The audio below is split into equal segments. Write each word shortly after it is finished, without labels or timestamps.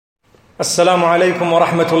Assalamu alaikum wa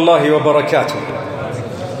rahmatullahi wa barakatuh.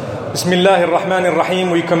 Bismillahir Rahmanir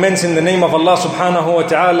Rahim. We commence in the name of Allah subhanahu wa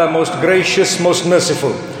ta'ala, most gracious, most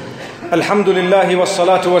merciful. Alhamdulillahi wa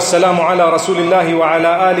salatu wa salamu ala rasulillahi wa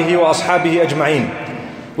ala alihi wa ashabihi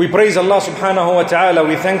ajma'in. We praise Allah subhanahu wa ta'ala.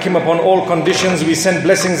 We thank Him upon all conditions. We send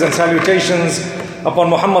blessings and salutations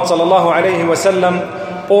upon Muhammad sallallahu alayhi wa sallam,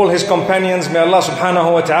 all his companions. May Allah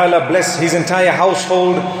subhanahu wa ta'ala bless his entire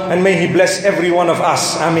household and may He bless every one of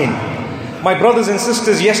us. Ameen. My brothers and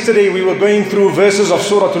sisters, yesterday we were going through verses of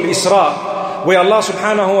Surah Al-Isra where Allah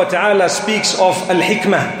subhanahu wa ta'ala speaks of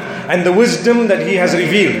Al-Hikmah and the wisdom that He has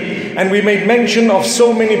revealed. And we made mention of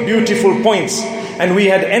so many beautiful points. And we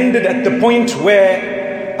had ended at the point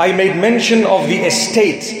where I made mention of the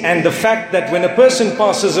estate and the fact that when a person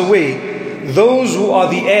passes away, those who are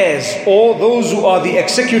the heirs or those who are the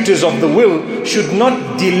executors of the will should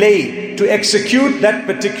not delay to execute that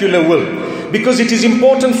particular will. Because it is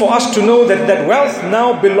important for us to know that that wealth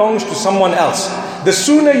now belongs to someone else. The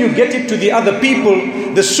sooner you get it to the other people,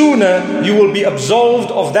 the sooner you will be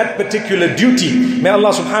absolved of that particular duty. May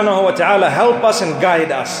Allah subhanahu wa ta'ala help us and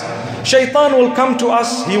guide us. Shaitan will come to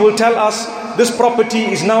us, he will tell us, this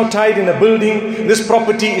property is now tied in a building, this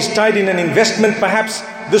property is tied in an investment perhaps,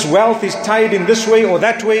 this wealth is tied in this way or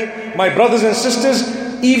that way. My brothers and sisters,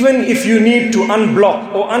 even if you need to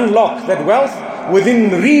unblock or unlock that wealth, within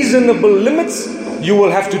reasonable limits, you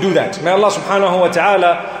will have to do that. May Allah subhanahu wa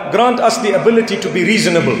ta'ala grant us the ability to be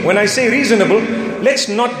reasonable. When I say reasonable, let's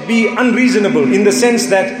not be unreasonable in the sense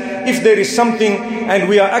that if there is something and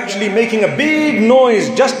we are actually making a big noise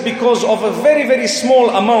just because of a very, very small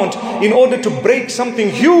amount in order to break something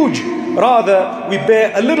huge, rather we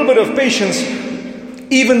bear a little bit of patience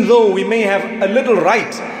even though we may have a little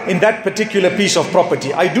right in that particular piece of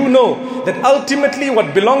property. I do know that ultimately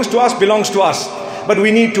what belongs to us belongs to us. But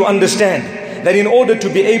we need to understand that in order to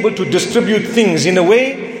be able to distribute things in a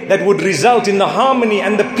way that would result in the harmony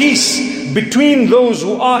and the peace between those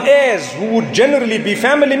who are heirs, who would generally be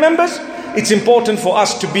family members, it's important for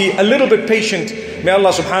us to be a little bit patient. May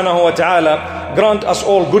Allah subhanahu wa ta'ala grant us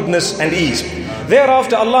all goodness and ease.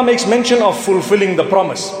 Thereafter, Allah makes mention of fulfilling the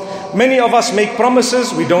promise. Many of us make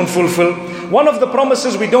promises we don't fulfill. One of the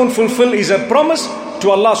promises we don't fulfill is a promise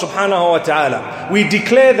to Allah subhanahu wa ta'ala. We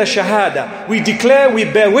declare the shahada. We declare, we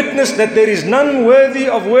bear witness that there is none worthy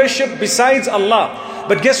of worship besides Allah.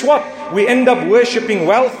 But guess what? We end up worshipping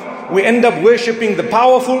wealth. We end up worshipping the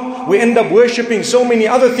powerful. We end up worshipping so many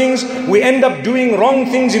other things. We end up doing wrong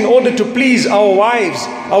things in order to please our wives,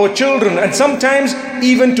 our children, and sometimes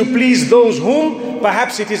even to please those whom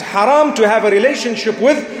perhaps it is haram to have a relationship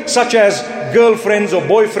with, such as girlfriends or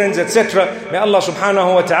boyfriends, etc. May Allah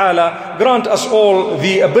subhanahu wa ta'ala grant us all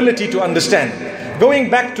the ability to understand. Going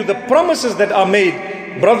back to the promises that are made,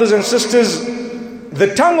 brothers and sisters,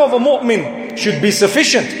 the tongue of a mu'min should be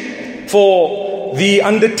sufficient for the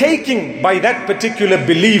undertaking by that particular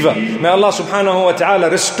believer. May Allah subhanahu wa ta'ala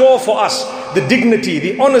restore for us the dignity,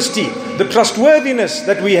 the honesty, the trustworthiness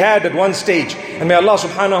that we had at one stage. And may Allah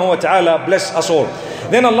subhanahu wa ta'ala bless us all.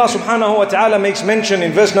 Then Allah subhanahu wa ta'ala makes mention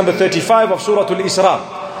in verse number 35 of Surah Al-Isra.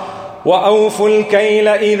 وَأَوْفُوا الْكَيْلَ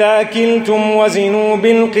إِذَا كِلْتُمْ وَزِنُوا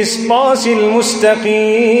بِالْقِسْطَاسِ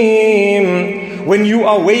الْمُسْتَقِيمِ. When you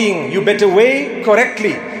are weighing, you better weigh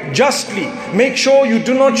correctly, justly. Make sure you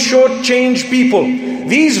do not shortchange people.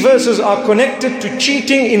 These verses are connected to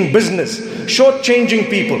cheating in business, shortchanging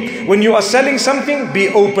people. When you are selling something, be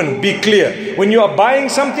open, be clear. When you are buying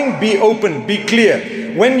something, be open, be clear.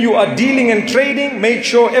 When you are dealing and trading, make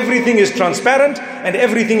sure everything is transparent and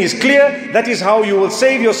everything is clear. That is how you will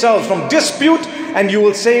save yourselves from dispute and you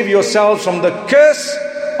will save yourselves from the curse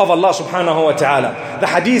of Allah subhanahu wa ta'ala. The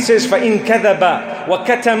hadith says, فَإِن كَذَبَا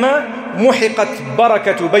وَكَتَمَا مُحِقَتْ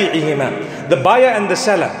بَرَكَةُ بَيْعِهِمَا. The buyer and the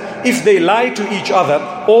seller, if they lie to each other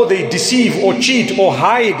or they deceive or cheat or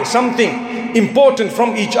hide something important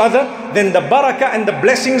from each other, then the barakah and the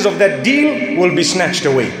blessings of that deal will be snatched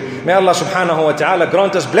away. May Allah subhanahu wa ta'ala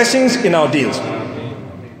grant us blessings in our deals.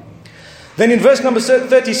 Then in verse number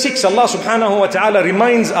 36, Allah subhanahu wa ta'ala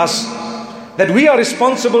reminds us that we are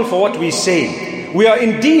responsible for what we say. We are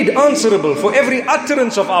indeed answerable for every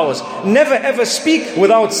utterance of ours. Never ever speak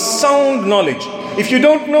without sound knowledge. If you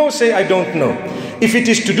don't know, say I don't know. If it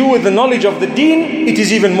is to do with the knowledge of the deen, it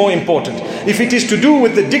is even more important. If it is to do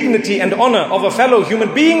with the dignity and honor of a fellow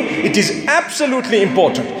human being, it is absolutely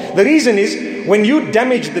important. The reason is, when you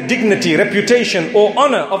damage the dignity, reputation or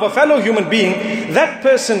honor of a fellow human being, that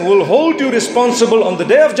person will hold you responsible on the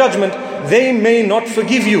day of judgment. They may not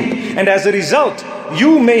forgive you. And as a result,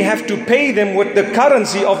 you may have to pay them with the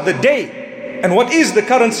currency of the day. And what is the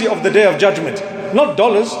currency of the day of judgment? Not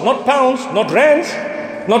dollars, not pounds, not rands.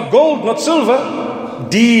 Not gold, not silver.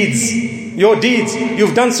 Deeds. Your deeds.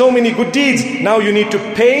 You've done so many good deeds. Now you need to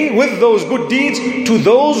pay with those good deeds to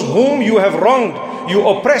those whom you have wronged, you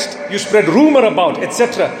oppressed, you spread rumor about,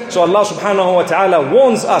 etc. So Allah subhanahu wa ta'ala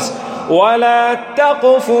warns us, وَلَا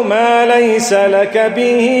تَقْفُ مَا لَيْسَ لَكَ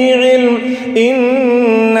بِهِ عِلْمٍ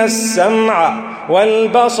إِنَّ السَّمْعَ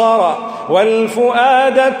وَالْبَصَرَ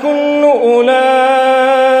وَالْفُؤَادَ كُلُّ أُولَئِكَ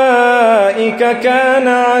كَانَ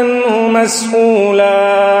عَنْهُ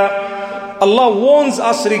مَسْئُولًا. Allah warns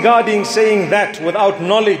us regarding saying that without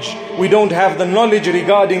knowledge. We don't have the knowledge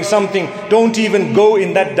regarding something. Don't even go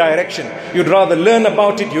in that direction. You'd rather learn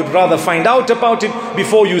about it. You'd rather find out about it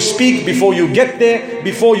before you speak, before you get there,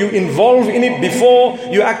 before you involve in it, before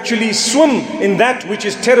you actually swim in that which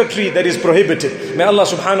is territory that is prohibited. May Allah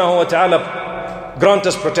subhanahu wa ta'ala grant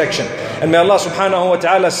us protection. And may Allah subhanahu wa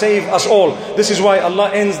ta'ala save us all. This is why Allah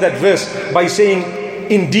ends that verse by saying,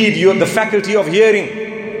 indeed, you have the faculty of hearing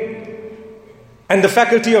and the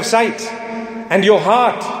faculty of sight and your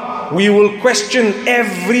heart. We will question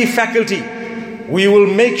every faculty. We will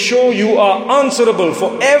make sure you are answerable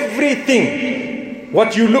for everything.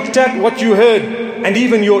 What you looked at, what you heard, and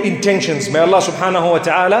even your intentions. May Allah subhanahu wa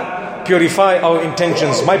ta'ala purify our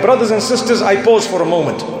intentions. My brothers and sisters, I pause for a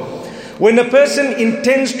moment. When a person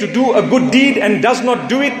intends to do a good deed and does not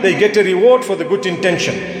do it, they get a reward for the good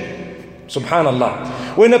intention.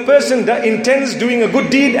 Subhanallah. When a person intends doing a good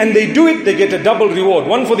deed and they do it, they get a double reward.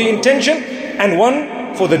 One for the intention and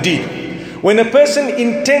one for the deed. When a person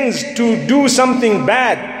intends to do something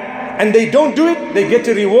bad and they don't do it, they get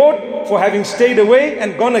a reward for having stayed away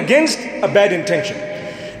and gone against a bad intention.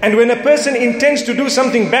 And when a person intends to do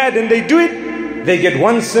something bad and they do it, they get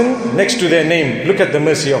one sin next to their name. Look at the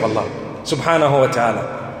mercy of Allah subhanahu wa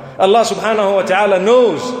ta'ala. Allah subhanahu wa ta'ala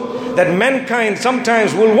knows that mankind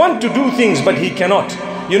sometimes will want to do things, but he cannot.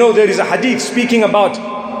 You know, there is a hadith speaking about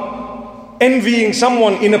envying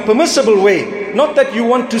someone in a permissible way. Not that you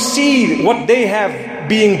want to see what they have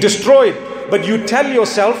being destroyed, but you tell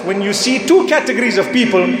yourself, when you see two categories of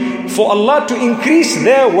people, for Allah to increase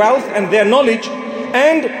their wealth and their knowledge,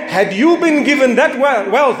 and had you been given that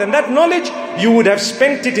wealth and that knowledge, you would have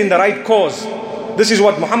spent it in the right cause. This is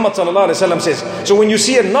what Muhammad sallallahu alaihi wasallam says. So when you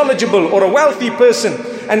see a knowledgeable or a wealthy person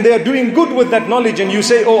and they are doing good with that knowledge, and you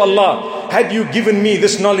say, oh Allah, had you given me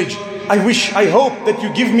this knowledge, I hope that you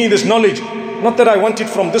give me this knowledge. Not that I want it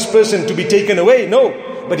from this person to be taken away, no.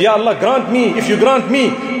 But Ya Allah, grant me, if you grant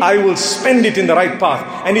me, I will spend it in the right path.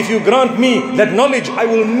 And if you grant me that knowledge, I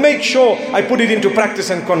will make sure I put it into practice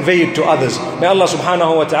and convey it to others. May Allah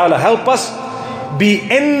subhanahu wa ta'ala help us be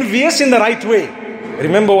envious in the right way.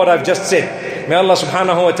 Remember what I've just said. May Allah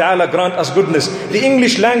subhanahu wa ta'ala grant us goodness. The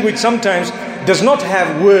English language sometimes does not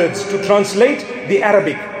have words to translate the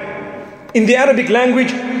Arabic. In the Arabic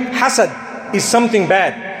language, hasad is something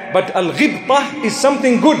bad, but al-ghibtah is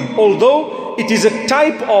something good, although it is a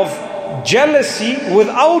type of jealousy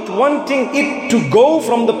without wanting it to go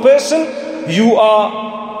from the person you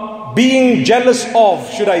are being jealous of,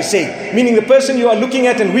 should I say. Meaning the person you are looking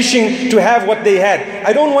at and wishing to have what they had.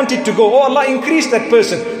 I don't want it to go. Oh Allah, increase that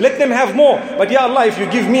person. Let them have more. But Ya Allah, if you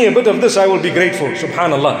give me a bit of this, I will be grateful.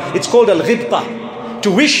 Subhanallah. It's called al-ghibtah.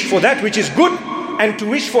 To wish for that which is good and to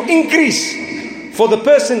wish for increase for the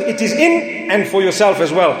person it is in and for yourself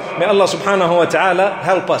as well. May Allah subhanahu wa ta'ala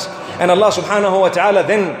help us. And Allah subhanahu wa ta'ala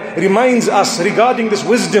then reminds us regarding this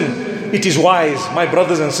wisdom. It is wise, my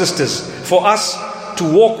brothers and sisters, for us to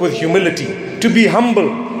walk with humility, to be humble,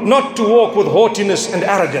 not to walk with haughtiness and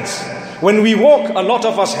arrogance. When we walk, a lot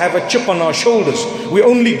of us have a chip on our shoulders. We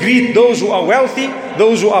only greet those who are wealthy,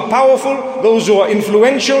 those who are powerful, those who are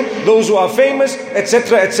influential, those who are famous,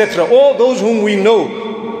 etc., etc., or those whom we know.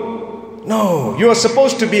 No, you are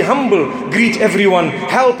supposed to be humble. Greet everyone,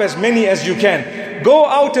 help as many as you can. Go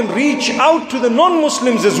out and reach out to the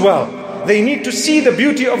non-Muslims as well. They need to see the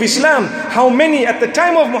beauty of Islam. How many at the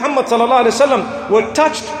time of Muhammad sallallahu alaihi wasallam were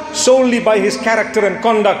touched solely by his character and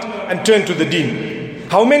conduct and turned to the deen.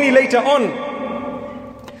 How many later on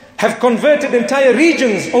have converted entire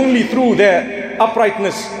regions only through their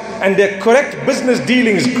uprightness and their correct business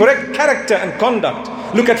dealings, correct character and conduct.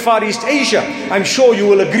 Look at Far East Asia. I'm sure you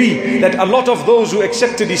will agree that a lot of those who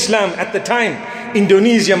accepted Islam at the time,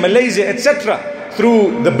 Indonesia, Malaysia, etc.,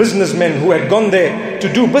 through the businessmen who had gone there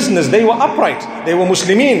to do business, they were upright, they were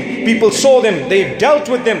Muslimin. People saw them, they dealt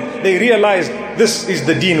with them, they realized this is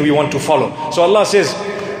the deen we want to follow. So Allah says,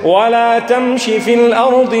 وَلَا تَمْشِ فِي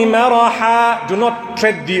الْأَرْضِ مَرَحًا. Do not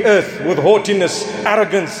tread the earth with haughtiness,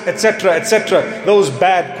 arrogance, etc., etc., those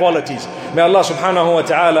bad qualities. May Allah subhanahu wa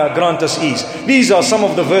ta'ala grant us ease. These are some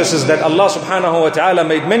of the verses that Allah subhanahu wa ta'ala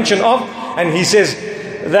made mention of, and He says,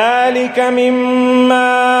 ذَلِكَ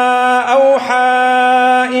مِمَّا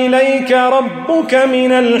أَوْحَى إِلَيْكَ رَبُّكَ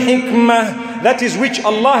مِنَ الْحِكْمَةِ. That is which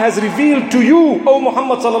Allah has revealed to you, O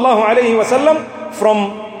Muhammad sallallahu alayhi wa sallam,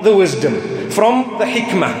 from the wisdom, from the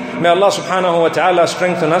hikmah. May Allah subhanahu wa ta'ala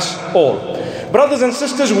strengthen us all. Brothers and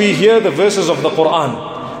sisters, we hear the verses of the Quran,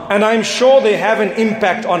 and I'm sure they have an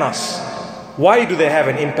impact on us. Why do they have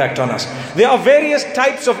an impact on us? There are various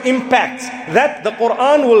types of impacts that the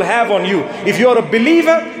Quran will have on you. If you're a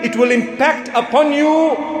believer, it will impact upon you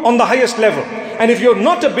on the highest level. And if you're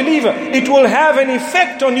not a believer, it will have an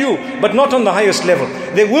effect on you, but not on the highest level.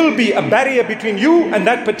 There will be a barrier between you and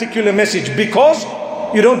that particular message because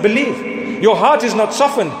you don't believe. Your heart is not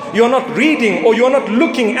softened. You're not reading or you're not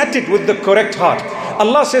looking at it with the correct heart.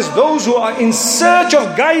 Allah says those who are in search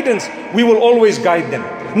of guidance, we will always guide them.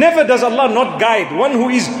 Never does Allah not guide one who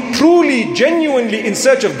is truly, genuinely in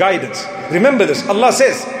search of guidance. Remember this. Allah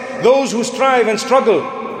says, those who strive and struggle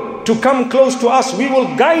to come close to us, we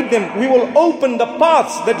will guide them. We will open the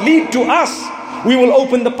paths that lead to us. We will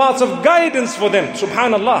open the paths of guidance for them.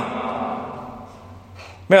 Subhanallah.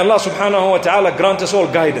 May Allah subhanahu wa ta'ala grant us all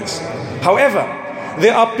guidance. However,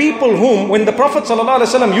 there are people whom, when the Prophet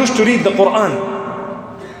ﷺ used to read the Quran,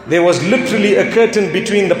 there was literally a curtain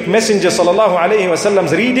between the Messenger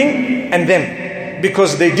ﷺ's reading and them,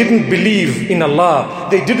 because they didn't believe in Allah.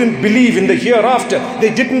 They didn't believe in the hereafter.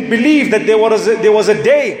 They didn't believe that there was a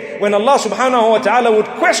day when Allah subhanahu wa ta'ala would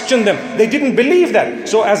question them. They didn't believe that.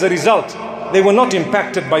 So as a result, they were not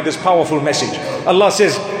impacted by this powerful message. Allah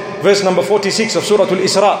says, verse number 46 of Surah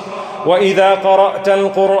Al-Isra, وَإِذَا قَرَأْتَ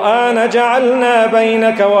الْقُرْآنَ جَعَلْنَا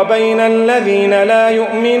بَيْنَكَ وَبَيْنَ الَّذِينَ لَا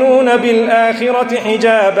يُؤْمِنُونَ بِالْآخِرَةِ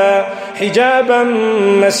حِجَابًا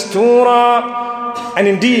مَسْتُورًا. And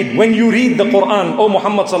indeed, when you read the Quran, O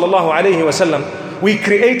Muhammad sallallahu alayhi wa sallam, we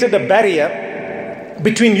created a barrier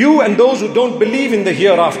between you and those who don't believe in the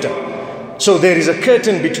hereafter. So there is a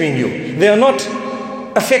curtain between you. They are not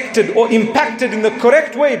affected or impacted in the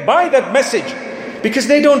correct way by that message, because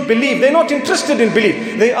they don't believe. They're not interested in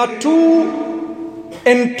belief. They are too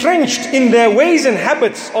entrenched in their ways and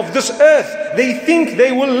habits of this earth. They think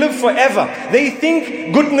they will live forever. They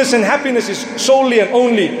think goodness and happiness is solely and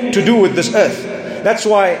only to do with this earth. That's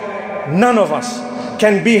why none of us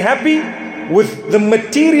can be happy with the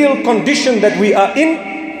material condition that we are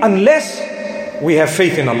in unless we have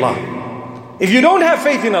faith in Allah. If you don't have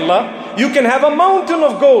faith in Allah, you can have a mountain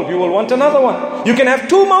of gold, you will want another one. You can have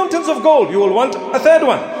 2 mountains of gold, you will want a third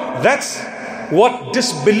one. That's what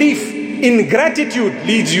disbelief, ingratitude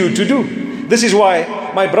leads you to do. This is why,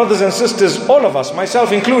 my brothers and sisters, all of us,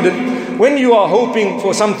 myself included, when you are hoping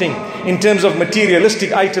for something in terms of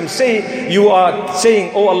materialistic items, say you are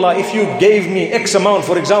saying, oh Allah, if you gave me X amount,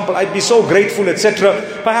 for example, I'd be so grateful, etc.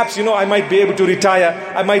 Perhaps, I might be able to retire,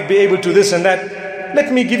 I might be able to this and that.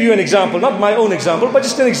 Let me give you an example, not my own example, but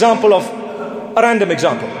just an example of a random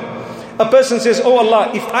example. A person says, oh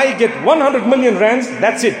Allah, if I get 100 million rands,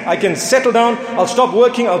 that's it. I can settle down, I'll stop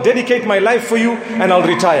working, I'll dedicate my life for you, and I'll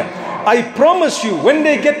retire. I promise you, when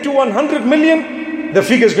they get to 100 million, the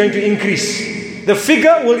figure is going to increase. The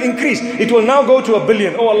figure will increase. It will now go to 1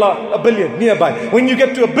 billion. Oh Allah, 1 billion nearby. When you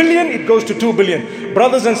get to 1 billion, it goes to 2 billion.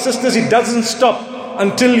 Brothers and sisters, it doesn't stop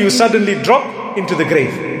until you suddenly drop into the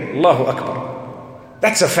grave. Allahu Akbar.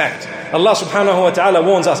 That's a fact. Allah subhanahu wa ta'ala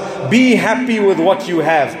warns us, be happy with what you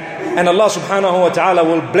have. And Allah subhanahu wa ta'ala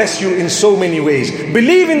will bless you in so many ways.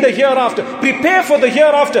 Believe in the hereafter. Prepare for the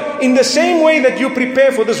hereafter in the same way that you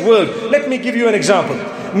prepare for this world. Let me give you an example.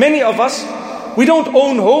 Many of us, we don't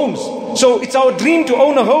own homes. So it's our dream to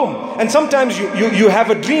own a home. And sometimes you have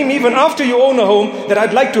a dream even after you own a home, that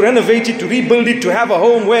I'd like to renovate it, to rebuild it, to have a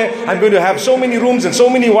home where I'm going to have so many rooms and so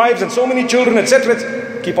many wives and so many children,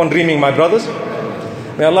 etc. Keep on dreaming, my brothers.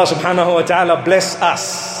 May Allah subhanahu wa ta'ala bless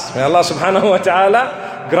us. May Allah subhanahu wa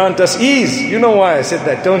ta'ala grant us ease. You know why I said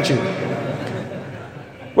that, don't you?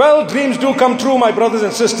 Well, dreams do come true, my brothers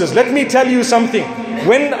and sisters. Let me tell you something.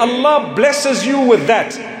 When Allah blesses you with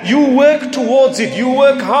that, you work towards it. You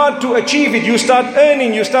work hard to achieve it. You start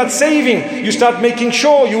earning, you start saving, you start making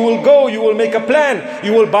sure you will go, you will make a plan,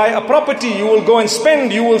 you will buy a property, you will go and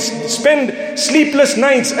spend, you will spend sleepless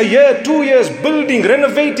nights, a year, 2 years, building,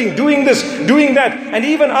 renovating, doing this, doing that. And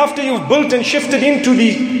even after you've built and shifted into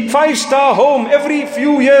the 5-star home, every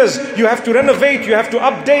few years you have to renovate, you have to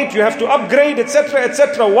update, you have to upgrade, etc.,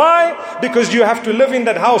 etc. Why? Because you have to live in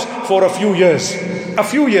that house for a few years. A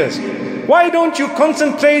few years. Why don't you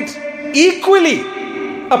concentrate equally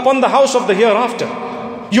upon the house of the hereafter?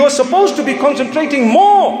 You are supposed to be concentrating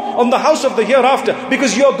more on the house of the hereafter,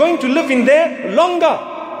 because you are going to live in there longer.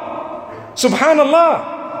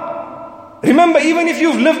 Subhanallah. Remember, even if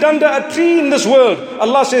you've lived under a tree in this world,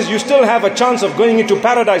 Allah says you still have a chance of going into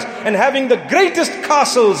paradise and having the greatest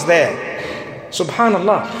castles there.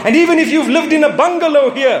 Subhanallah. And even if you've lived in a bungalow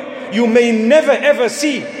here, you may never ever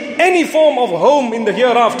see any form of home in the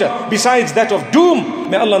hereafter besides that of doom.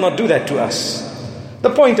 May Allah not do that to us. The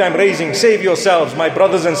point I'm raising, save yourselves, my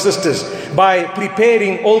brothers and sisters, by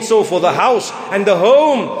preparing also for the house and the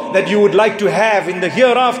home that you would like to have in the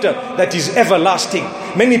hereafter that is everlasting.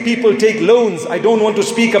 Many people take loans. I don't want to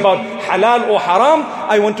speak about halal or haram.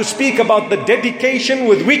 I want to speak about the dedication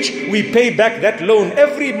with which we pay back that loan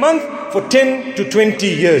every month for 10 to 20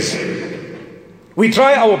 years. We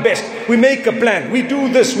try our best. We make a plan. We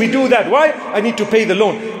do this, we do that. Why? I need to pay the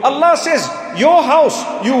loan. Allah says, your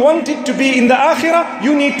house, you want it to be in the akhirah,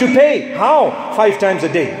 you need to pay. How? 5 times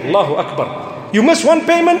a day. Allahu Akbar. You miss one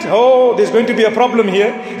payment, oh, there's going to be a problem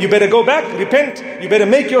here. You better go back, repent. You better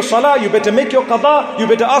make your salah, you better make your qada. You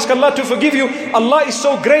better ask Allah to forgive you. Allah is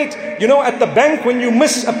so great. You know, at the bank, when you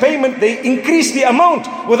miss a payment, they increase the amount.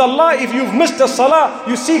 With Allah, if you've missed a salah,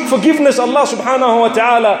 you seek forgiveness, Allah subhanahu wa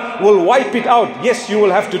ta'ala will wipe it out. Yes, you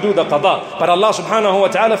will have to do the qada, but Allah subhanahu wa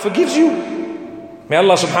ta'ala forgives you. May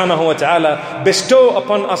Allah subhanahu wa ta'ala bestow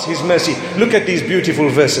upon us His mercy. Look at these beautiful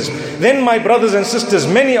verses. Then, my brothers and sisters,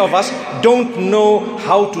 many of us don't know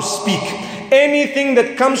how to speak. Anything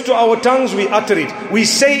that comes to our tongues, we utter it. We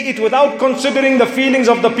say it without considering the feelings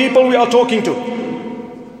of the people we are talking to.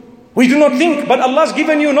 We do not think, but Allah's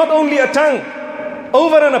given you not only a tongue.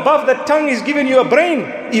 Over and above that tongue, He's given you a brain.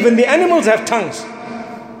 Even the animals have tongues.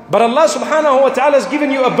 But Allah subhanahu wa ta'ala has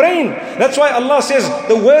given you a brain. That's why Allah says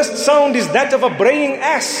the worst sound is that of a braying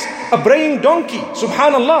ass, a braying donkey.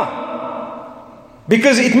 Subhanallah.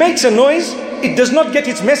 Because it makes a noise, it does not get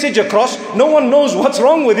its message across, no one knows what's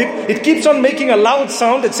wrong with it, it keeps on making a loud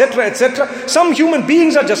sound, etc., etc. Some human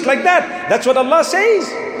beings are just like that. That's what Allah says.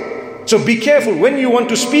 So be careful. When you want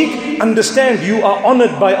to speak, understand you are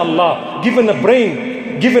honored by Allah, given a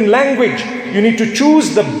brain, given language. You need to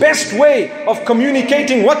choose the best way of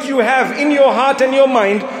communicating what you have in your heart and your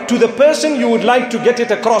mind to the person you would like to get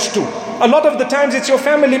it across to. A lot of the times it's your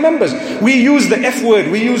family members. We use the F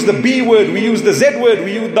word, we use the B word, we use the Z word,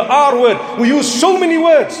 we use the R word. We use so many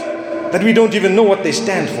words that we don't even know what they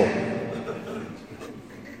stand for.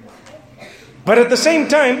 But at the same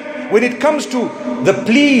time, when it comes to the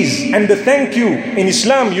please and the thank you in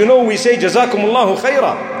Islam, you know, we say Jazakumullahu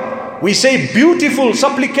khairah. We say beautiful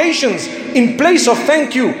supplications in place of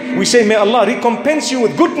thank you. We say, may Allah recompense you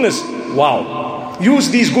with goodness. Wow. Use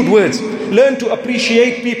these good words. Learn to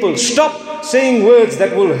appreciate people. Stop saying words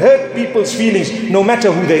that will hurt people's feelings, no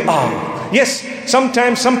matter who they are. Yes,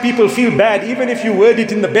 sometimes some people feel bad, even if you word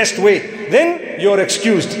it in the best way. Then you're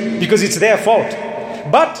excused because it's their fault.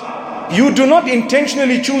 But you do not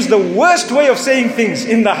intentionally choose the worst way of saying things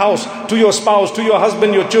in the house to your spouse, to your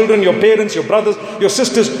husband, your children, your parents, your brothers, your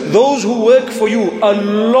sisters, those who work for you. A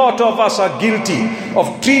lot of us are guilty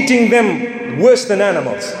of treating them worse than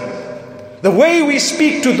animals. The way we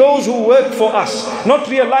speak to those who work for us, not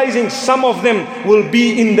realizing some of them will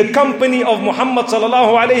be in the company of Muhammad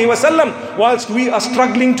sallallahu alaihi wasallam, whilst we are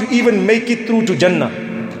struggling to even make it through to Jannah.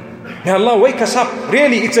 May Allah wake us up.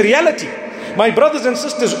 Really, it's a reality. My brothers and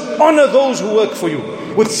sisters, honor those who work for you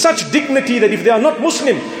with such dignity that if they are not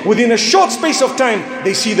Muslim, within a short space of time,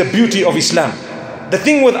 they see the beauty of Islam. The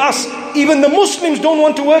thing with us, even the Muslims don't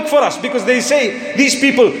want to work for us because they say, these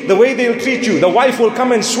people, the way they'll treat you, the wife will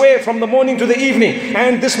come and swear from the morning to the evening,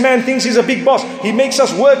 and this man thinks he's a big boss, he makes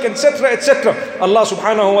us work, etc., etc. Allah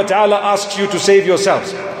subhanahu wa ta'ala asks you to save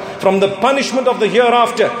yourselves from the punishment of the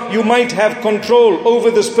hereafter. You might have control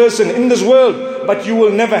over this person in this world, but you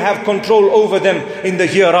will never have control over them in the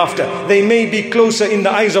hereafter. They may be closer in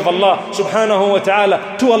the eyes of Allah subhanahu wa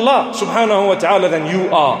ta'ala, to Allah subhanahu wa ta'ala than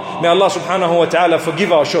you are. May Allah subhanahu wa ta'ala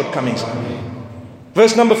forgive our shortcomings.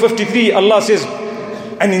 Verse number 53, Allah says,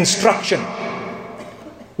 an instruction.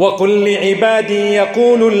 وَقُلْ لِعِبَادِي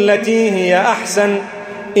يَقُولُ الَّتِي هِيَ أَحْسَنُ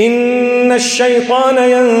إِنَّ الشَّيْطَانَ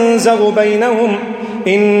يَنزَغُ بَيْنَهُمْ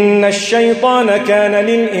إن الشيطان كان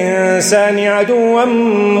للإنسان عدوا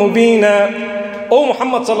مبينا. O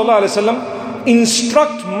Muhammad sallallahu alaihi wasallam,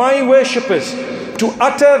 instruct my worshippers to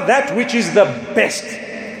utter that which is the best.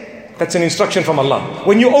 That's an instruction from Allah.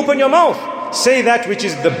 When you open your mouth, say that which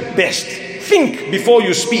is the best. Think before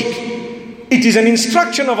you speak. It is an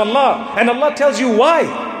instruction of Allah, and Allah tells you why.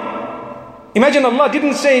 Imagine Allah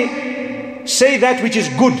didn't say that which is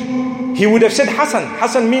good. He would have said Hasan.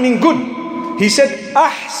 Hasan meaning good. He said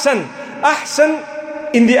ahsan.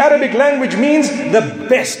 Ahsan in the Arabic language means the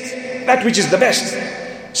best, that which is the best.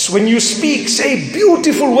 So when you speak, say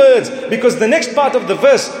beautiful words, because the next part of the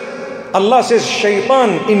verse Allah says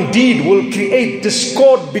shaitan indeed will create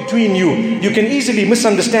discord between you. You can easily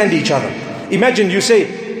misunderstand each other. Imagine you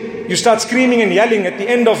start screaming and yelling at the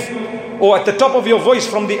end of, or at the top of your voice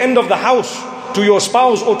from the end of the house to your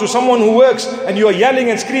spouse or to someone who works, and you are yelling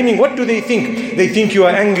and screaming. What do they think? They think you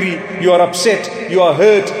are angry, you are upset, you are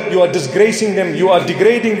hurt, you are disgracing them, you are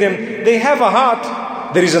degrading them. They have a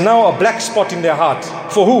heart. There is now a black spot in their heart.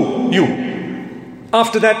 For who? You.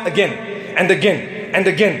 After that, again and again and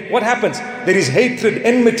again. What happens? There is hatred,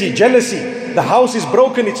 enmity, jealousy. The house is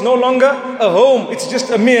broken. It's no longer a home. It's just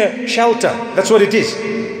a mere shelter. That's what it is.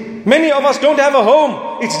 Many of us don't have a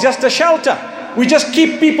home. It's just a shelter. We just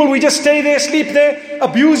keep people. We just stay there, sleep there,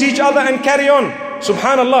 abuse each other and carry on.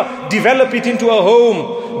 Subhanallah. Develop it into a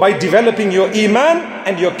home by developing your iman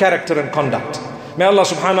and your character and conduct. May Allah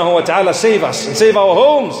subhanahu wa ta'ala save us and save our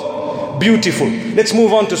homes. Beautiful. Let's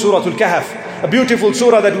move on to Surah Al-Kahf. A beautiful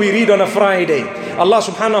surah that we read on a Friday. Allah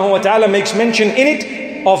subhanahu wa ta'ala makes mention in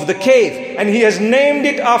it of the cave, and He has named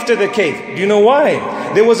it after the cave. Do you know why?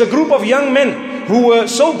 There was a group of young men who were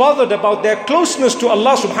so bothered about their closeness to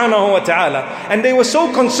Allah subhanahu wa ta'ala, and they were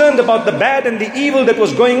so concerned about the bad and the evil that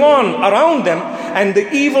was going on around them, and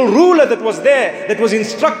the evil ruler that was there, that was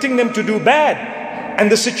instructing them to do bad.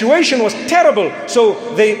 And the situation was terrible. So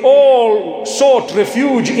they all sought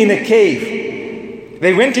refuge in a cave.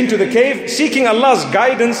 They went into the cave seeking Allah's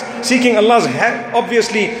guidance, seeking Allah's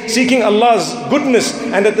obviously seeking Allah's goodness,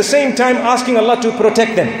 and at the same time asking Allah to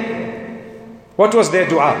protect them. What was their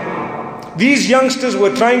dua? These youngsters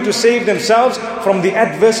were trying to save themselves from the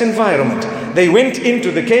adverse environment. They went into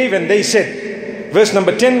the cave and they said, verse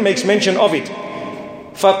number 10 makes mention of it.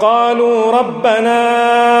 فَقَالُوا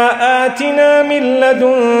رَبَّنَا آتِنَا مِن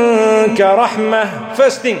لَّدُنْكَ رَحْمَةً.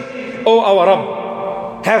 First thing, O our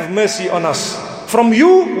Rabb, have mercy on us. From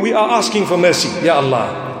you we are asking for mercy, Ya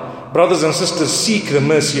Allah. Brothers and sisters, seek the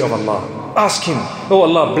mercy of Allah. Ask Him, Oh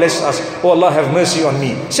Allah, bless us. Oh Allah, have mercy on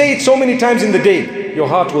me. Say it so many times in the day, your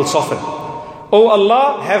heart will soften. Oh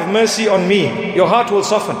Allah, have mercy on me. Your heart will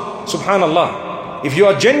soften. Subhanallah. If you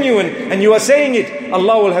are genuine and you are saying it,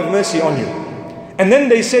 Allah will have mercy on you. And then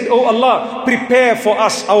they said, Oh Allah, prepare for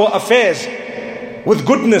us our affairs with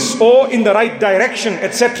goodness or in the right direction,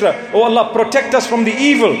 etc. Oh Allah, protect us from the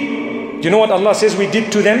evil. Do you know what Allah says we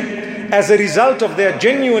did to them? As a result of their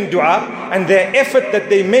genuine dua and their effort that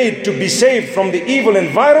they made to be saved from the evil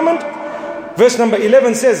environment, verse number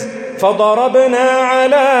 11 says,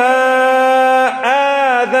 فَضَرَبْنَا عَلَىٰ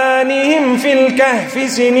آذَانِهِمْ فِي الْكَهْفِ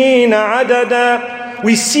سِنِينَ عَدَدًا.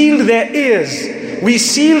 We sealed their ears. We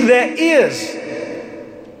sealed their ears.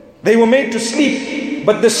 They were made to sleep.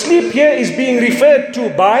 But the sleep here is being referred to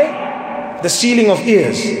by the sealing of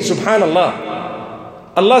ears. Subhanallah.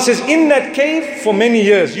 Allah says in that cave for many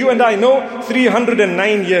years. You and I know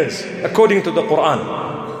 309 years according to the Quran.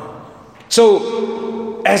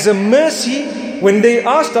 So as a mercy, when they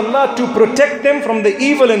asked Allah to protect them from the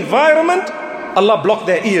evil environment, Allah blocked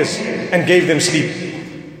their ears and gave them sleep.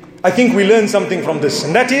 I think we learn something from this,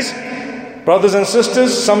 and that is, brothers and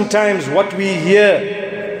sisters, sometimes what we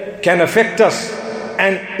hear can affect us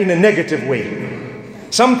and in a negative way.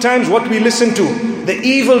 Sometimes what we listen to, the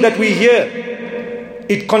evil that we hear,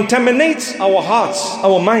 it contaminates our hearts,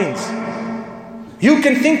 our minds. You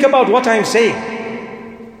can think about what I'm saying.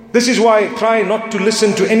 This is why try not to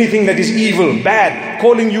listen to anything that is evil, bad,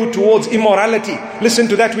 calling you towards immorality. Listen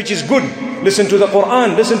to that which is good. Listen to the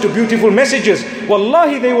Quran. Listen to beautiful messages.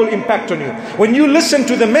 Wallahi, they will impact on you. When you listen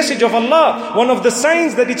to the message of Allah, one of the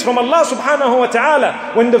signs that it's from Allah subhanahu wa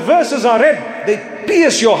ta'ala, when the verses are read, they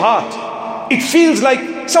pierce your heart. It feels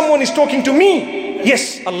like someone is talking to me.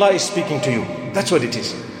 Yes, Allah is speaking to you. That's what it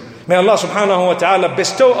is. May Allah subhanahu wa ta'ala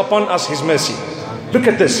bestow upon us His mercy. Look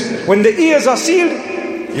at this. When the ears are sealed,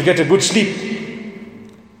 you get a good sleep.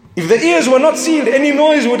 If the ears were not sealed, any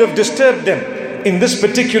noise would have disturbed them. In this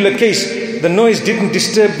particular case, the noise didn't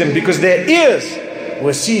disturb them because their ears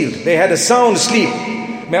were sealed. They had a sound sleep.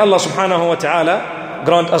 May Allah subhanahu wa ta'ala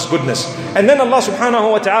grant us goodness. And then Allah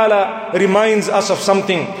subhanahu wa ta'ala reminds us of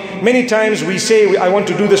something. Many times we say, I want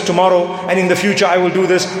to do this tomorrow, and in the future I will do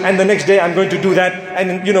this, and the next day I'm going to do that,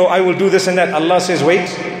 and I will do this and that. Allah says, wait.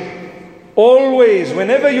 Always,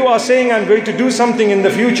 whenever you are saying I'm going to do something in the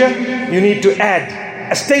future, you need to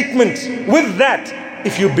add a statement with that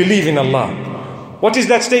if you believe in Allah. What is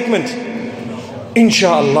that statement?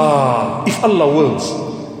 Inshallah, if Allah wills.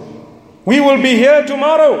 We will be here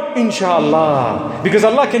tomorrow, inshallah. Because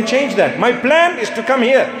Allah can change that. My plan is to come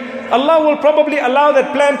here. Allah will probably allow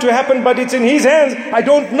that plan to happen, but it's in His hands. I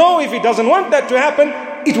don't know if He doesn't want that to happen,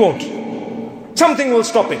 it won't. Something will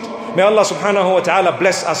stop it. May Allah subhanahu wa ta'ala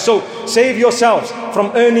bless us. So save yourselves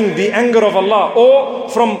from earning the anger of Allah or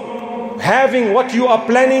from having what you are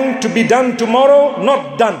planning to be done tomorrow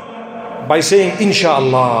not done by saying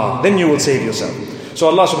inshallah. Then you will save yourself. So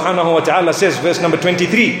Allah subhanahu wa ta'ala says, verse number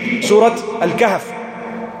 23, Surah Al-Kahf,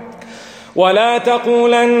 وَلَا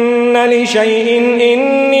تَقُولَنَّ لِشَيْءٍ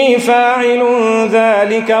إِنِّي فَاعِلٌ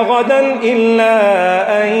ذَلِكَ غَدًا إِلَّا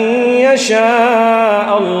أَن يَشَاءَ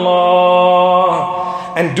اللَّهُ.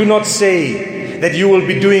 And do not say that you will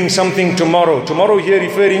be doing something tomorrow. Tomorrow here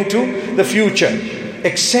referring to the future.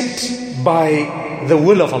 Except by the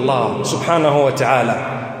will of Allah subhanahu wa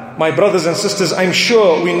ta'ala. My brothers and sisters, I'm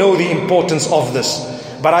sure we know the importance of this.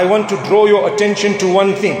 But I want to draw your attention to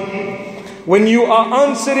one thing. When you are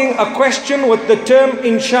answering a question with the term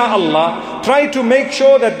insha'Allah, try to make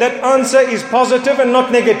sure that that answer is positive and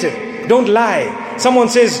not negative. Don't lie. Someone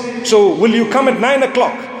says, so will you come at 9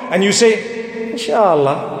 o'clock? And you say,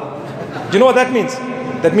 insha'Allah. Do you know what that means?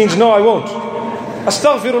 That means no, I won't.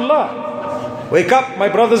 Astaghfirullah. Wake up, my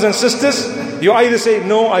brothers and sisters. You either say,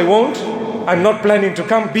 no, I won't. I'm not planning to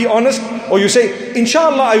come. Be honest. Or you say,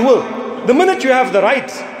 insha'Allah, I will. The minute you have the right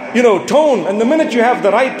tone, and the minute you have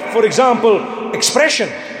the right, for example, expression,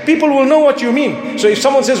 people will know what you mean. So if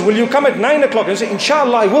someone says, will you come at 9 o'clock? And you say,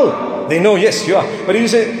 inshallah, I will. They know, yes, you are. But if you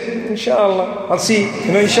say, inshallah, I'll see,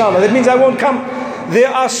 inshallah, that means I won't come. There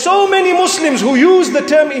are so many Muslims who use the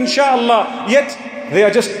term inshallah, yet they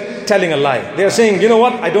are just telling a lie. They are saying, you know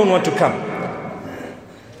what, I don't want to come.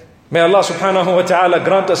 May Allah subhanahu wa ta'ala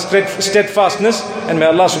grant us steadfastness, and may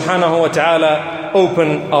Allah subhanahu wa ta'ala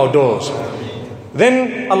open our doors.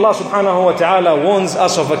 Then Allah subhanahu wa ta'ala warns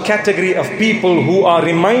us of a category of people who are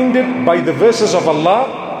reminded by the verses of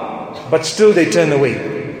Allah, but still they turn away.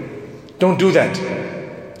 Don't do that.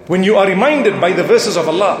 When you are reminded by the verses of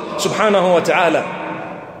Allah subhanahu wa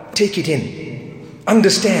ta'ala, take it in.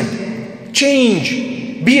 Understand. Change.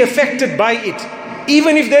 Be affected by it.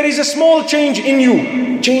 Even if there is a small change in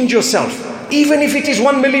you, change yourself. Even if it is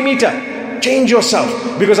 1 millimeter, change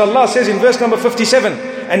yourself. Because Allah says in verse number 57,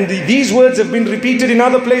 and these words have been repeated in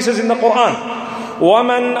other places in the Quran.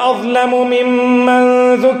 وَمَنْ أَظْلَمُ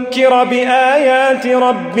مِمَّنْ ذُكِّرَ بِآيَاتِ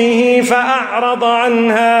رَبِّهِ فَأَعْرَضَ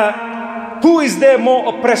عَنْهَا. Who is there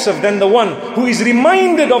more oppressive than the one who is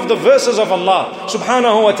reminded of the verses of Allah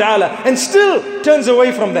subhanahu wa ta'ala and still turns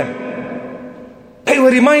away from them? They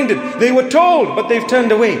were reminded, they were told, but they've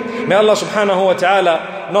turned away. May Allah subhanahu wa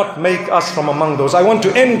ta'ala not make us from among those. I want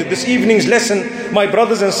to end this evening's lesson, my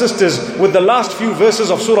brothers and sisters, with the last few verses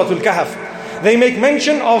of Surah Al-Kahf. They make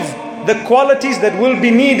mention of the qualities that will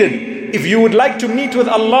be needed. If you would like to meet with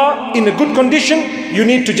Allah in a good condition, you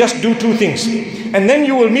need to just do 2 things. And then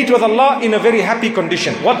you will meet with Allah in a very happy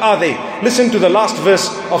condition. What are they? Listen to the last verse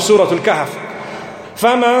of Surah Al-Kahf.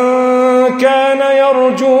 فَمَنْ كَانَ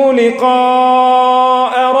يَرْجُو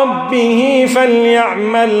لِقَاءَ رَبِّهِ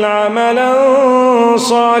فَلْيَعْمَلْ عَمَلًا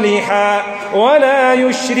صَالِحًا وَلَا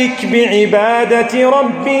يُشْرِكْ بِعِبَادَةِ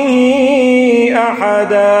رَبِّهِ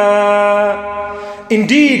أَحَدًا.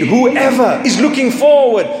 Indeed, whoever is looking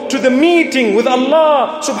forward to the meeting with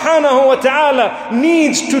Allah subhanahu wa ta'ala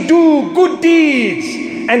needs to do good deeds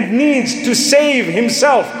and needs to save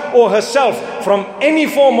himself or herself from any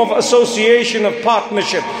form of association of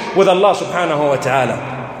partnership with Allah subhanahu wa ta'ala.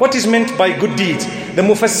 What is meant by good deeds? The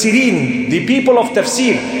Mufassirin, the people of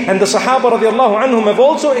Tafsir, and the Sahaba radiallahu anhum have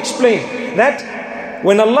also explained that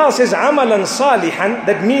when Allah says amalan salihan,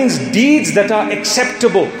 that means deeds that are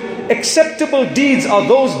acceptable. Acceptable deeds are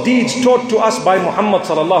those deeds taught to us by Muhammad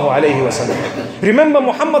sallallahu alayhi wasallam. Remember,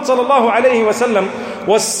 Muhammad sallallahu alayhi wasallam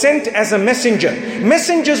was sent as a messenger.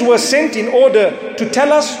 Messengers were sent in order to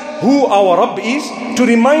tell us who our Rabb is, to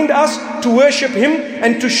remind us to worship Him,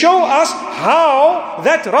 and to show us how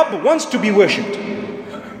that Rabb wants to be worshipped.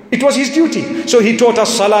 It was His duty. So He taught us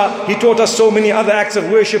salah, He taught us so many other acts of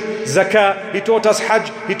worship, zakah, He taught us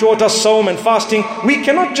hajj, He taught us sawm and fasting. We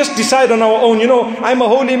cannot just decide on our own, I'm a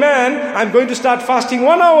holy man, I'm going to start fasting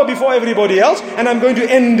 1 hour before everybody else, and I'm going to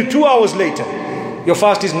end 2 hours later. Your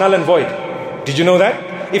fast is null and void. Did you know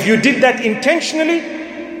that? If you did that intentionally,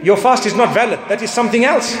 your fast is not valid. That is something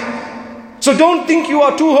else. So don't think you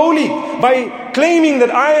are too holy by claiming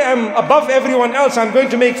that I am above everyone else. I'm going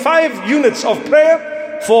to make 5 units of prayer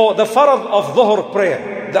for the farad of dhuhr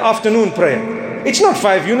prayer, the afternoon prayer. It's not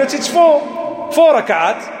 5 units, it's 4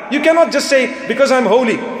 rak'at. You cannot just say, because I'm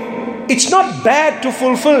holy. It's not bad to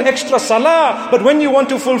fulfill extra salah, but when you want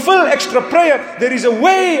to fulfill extra prayer, there is a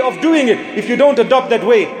way of doing it. If you don't adopt that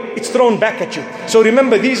way, it's thrown back at you. So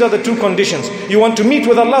remember, these are the 2 conditions. You want to meet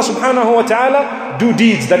with Allah subhanahu wa ta'ala, do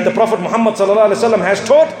deeds that the Prophet Muhammad sallallahu alaihi wasallam has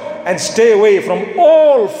taught, and stay away from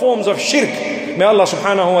all forms of shirk. May Allah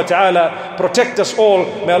subhanahu wa ta'ala protect us all.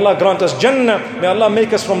 May Allah grant us Jannah. May Allah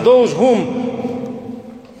make us from those whom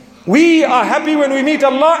We are happy when we meet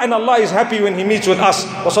Allah, and Allah is happy when He meets with us.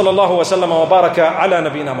 Wa sallallahu wa sallam wa baraka ala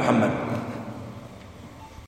nabina Muhammad.